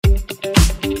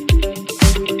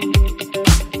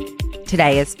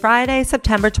Today is Friday,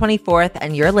 September 24th,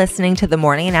 and you're listening to the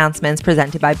morning announcements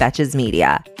presented by Betches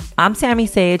Media. I'm Sammy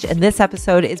Sage, and this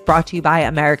episode is brought to you by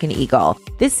American Eagle.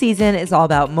 This season is all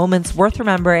about moments worth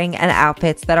remembering and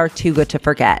outfits that are too good to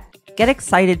forget. Get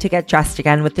excited to get dressed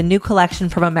again with the new collection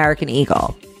from American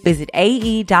Eagle. Visit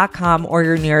AE.com or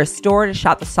your nearest store to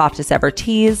shop the softest ever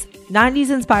tees,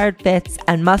 90s-inspired fits,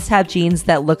 and must-have jeans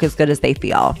that look as good as they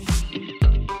feel.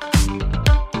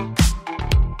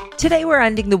 Today we're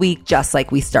ending the week just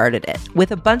like we started it, with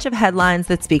a bunch of headlines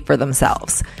that speak for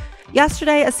themselves.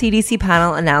 Yesterday, a CDC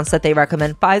panel announced that they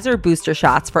recommend Pfizer booster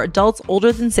shots for adults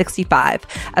older than 65,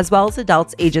 as well as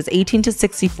adults ages 18 to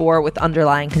 64 with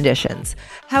underlying conditions.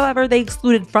 However, they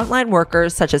excluded frontline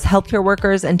workers such as healthcare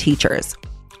workers and teachers.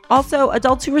 Also,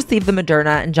 adults who received the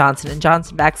Moderna and Johnson &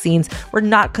 Johnson vaccines were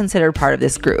not considered part of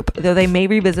this group, though they may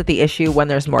revisit the issue when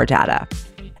there's more data.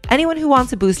 Anyone who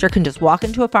wants a booster can just walk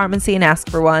into a pharmacy and ask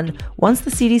for one once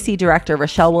the CDC director,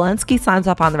 Rochelle Walensky, signs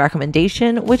off on the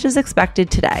recommendation, which is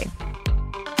expected today.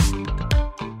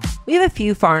 We have a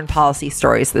few foreign policy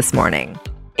stories this morning.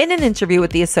 In an interview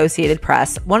with the Associated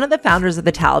Press, one of the founders of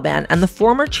the Taliban and the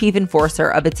former chief enforcer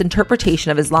of its interpretation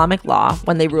of Islamic law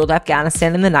when they ruled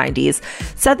Afghanistan in the 90s,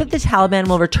 said that the Taliban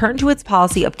will return to its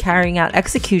policy of carrying out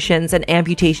executions and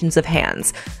amputations of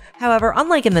hands. However,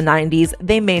 unlike in the 90s,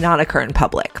 they may not occur in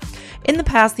public. In the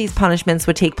past, these punishments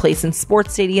would take place in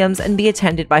sports stadiums and be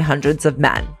attended by hundreds of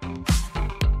men.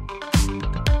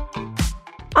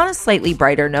 On a slightly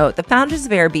brighter note, the founders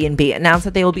of Airbnb announced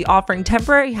that they will be offering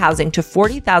temporary housing to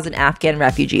 40,000 Afghan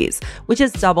refugees, which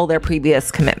is double their previous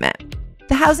commitment.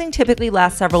 The housing typically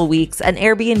lasts several weeks, and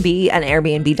Airbnb and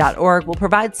Airbnb.org will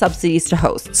provide subsidies to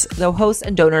hosts, though hosts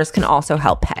and donors can also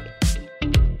help pay.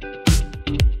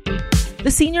 The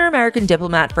senior American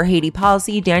diplomat for Haiti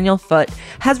policy, Daniel Foote,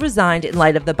 has resigned in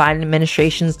light of the Biden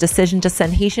administration's decision to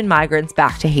send Haitian migrants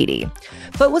back to Haiti.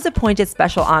 Foote was appointed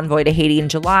special envoy to Haiti in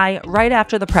July, right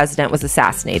after the president was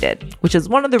assassinated, which is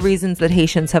one of the reasons that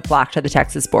Haitians have flocked to the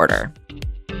Texas border.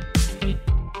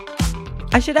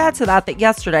 I should add to that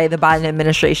yesterday the Biden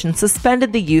administration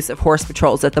suspended the use of horse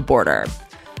patrols at the border.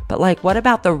 But what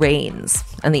about the reins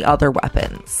and the other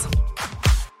weapons?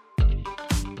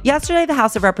 Yesterday, the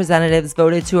House of Representatives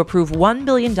voted to approve $1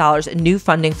 billion in new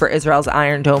funding for Israel's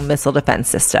Iron Dome missile defense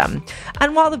system.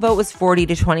 And while the vote was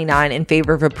 40-29 in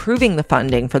favor of approving the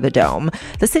funding for the dome,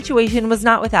 the situation was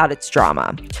not without its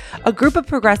drama. A group of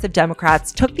progressive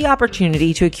Democrats took the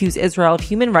opportunity to accuse Israel of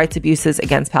human rights abuses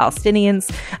against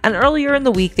Palestinians, and earlier in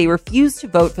the week, they refused to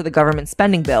vote for the government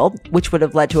spending bill, which would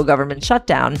have led to a government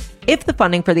shutdown if the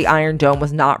funding for the Iron Dome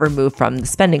was not removed from the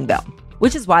spending bill,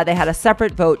 which is why they had a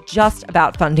separate vote just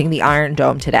about funding the Iron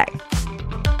Dome today.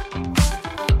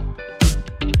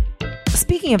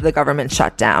 Speaking of the government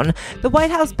shutdown, the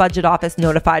White House Budget Office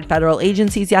notified federal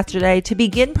agencies yesterday to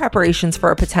begin preparations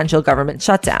for a potential government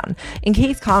shutdown in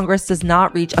case Congress does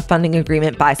not reach a funding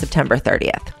agreement by September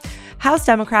 30th. House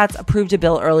Democrats approved a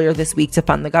bill earlier this week to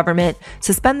fund the government,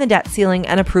 suspend the debt ceiling,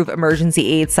 and approve emergency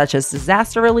aid such as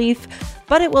disaster relief,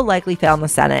 but it will likely fail in the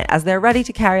Senate as they're ready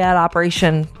to carry out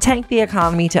Operation Tank the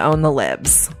Economy to own the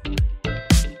libs.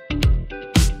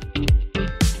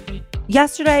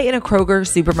 Yesterday, in a Kroger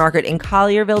supermarket in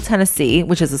Collierville, Tennessee,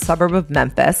 which is a suburb of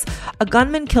Memphis, a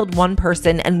gunman killed one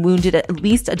person and wounded at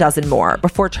least a dozen more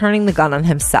before turning the gun on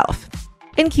himself.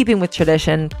 In keeping with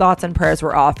tradition, thoughts and prayers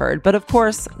were offered, but of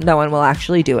course, no one will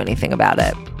actually do anything about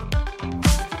it.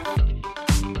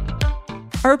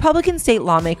 A Republican state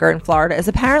lawmaker in Florida is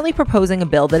apparently proposing a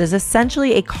bill that is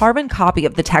essentially a carbon copy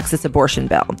of the Texas abortion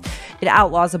bill. It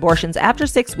outlaws abortions after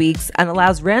 6 weeks and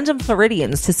allows random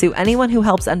Floridians to sue anyone who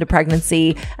helps end a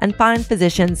pregnancy and fine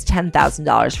physicians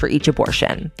 $10,000 for each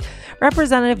abortion.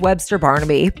 Representative Webster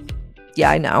Barnaby,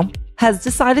 yeah, I know, has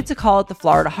decided to call it the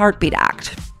Florida Heartbeat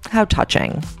Act. How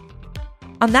touching.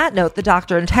 On that note, the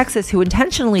doctor in Texas who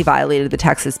intentionally violated the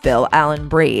Texas bill, Alan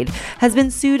Braid, has been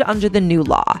sued under the new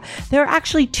law. There are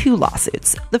actually 2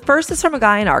 lawsuits. The first is from a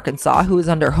guy in Arkansas who is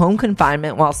under home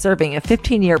confinement while serving a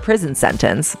 15-year prison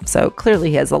sentence, so clearly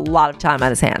he has a lot of time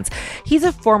on his hands. He's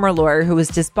a former lawyer who was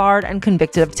disbarred and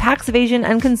convicted of tax evasion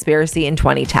and conspiracy in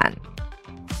 2010.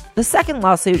 The second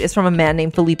lawsuit is from a man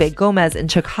named Felipe Gomez in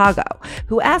Chicago,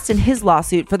 who asked in his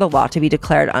lawsuit for the law to be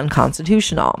declared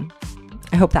unconstitutional.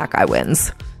 I hope that guy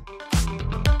wins.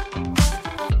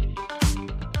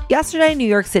 Yesterday, New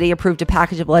York City approved a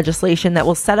package of legislation that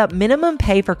will set up minimum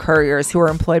pay for couriers who are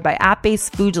employed by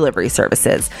app-based food delivery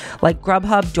services like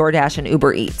Grubhub, DoorDash, and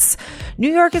Uber Eats.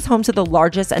 New York is home to the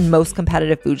largest and most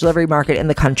competitive food delivery market in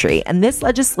the country, and this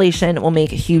legislation will make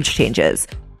huge changes.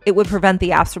 It would prevent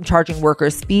the apps from charging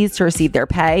workers fees to receive their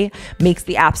pay, makes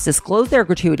the apps disclose their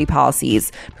gratuity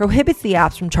policies, prohibits the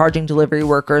apps from charging delivery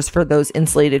workers for those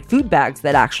insulated food bags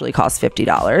that actually cost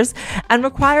 $50, and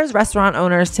requires restaurant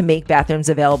owners to make bathrooms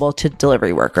available to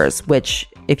delivery workers, which,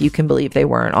 if you can believe, they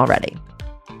weren't already.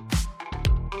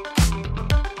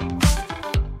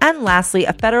 And lastly,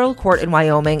 a federal court in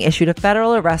Wyoming issued a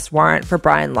federal arrest warrant for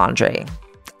Brian Laundrie.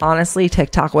 Honestly,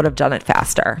 TikTok would have done it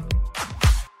faster.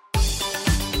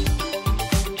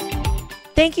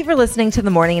 Thank you for listening to the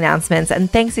morning announcements,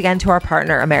 and thanks again to our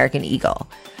partner, American Eagle.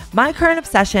 My current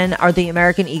obsession are the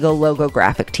American Eagle logo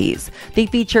graphic tees. They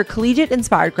feature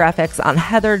collegiate-inspired graphics on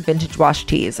heathered vintage wash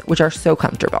tees, which are so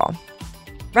comfortable.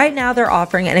 Right now, they're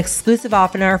offering an exclusive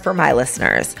offer for my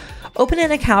listeners. Open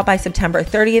an account by September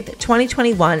 30th,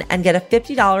 2021, and get a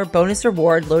 $50 bonus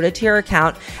reward loaded to your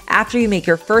account after you make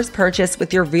your first purchase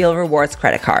with your Real Rewards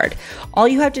credit card. All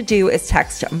you have to do is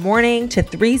text MORNING to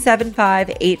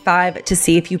 37585 to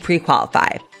see if you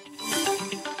pre-qualify.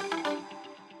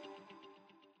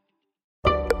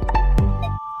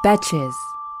 Betches.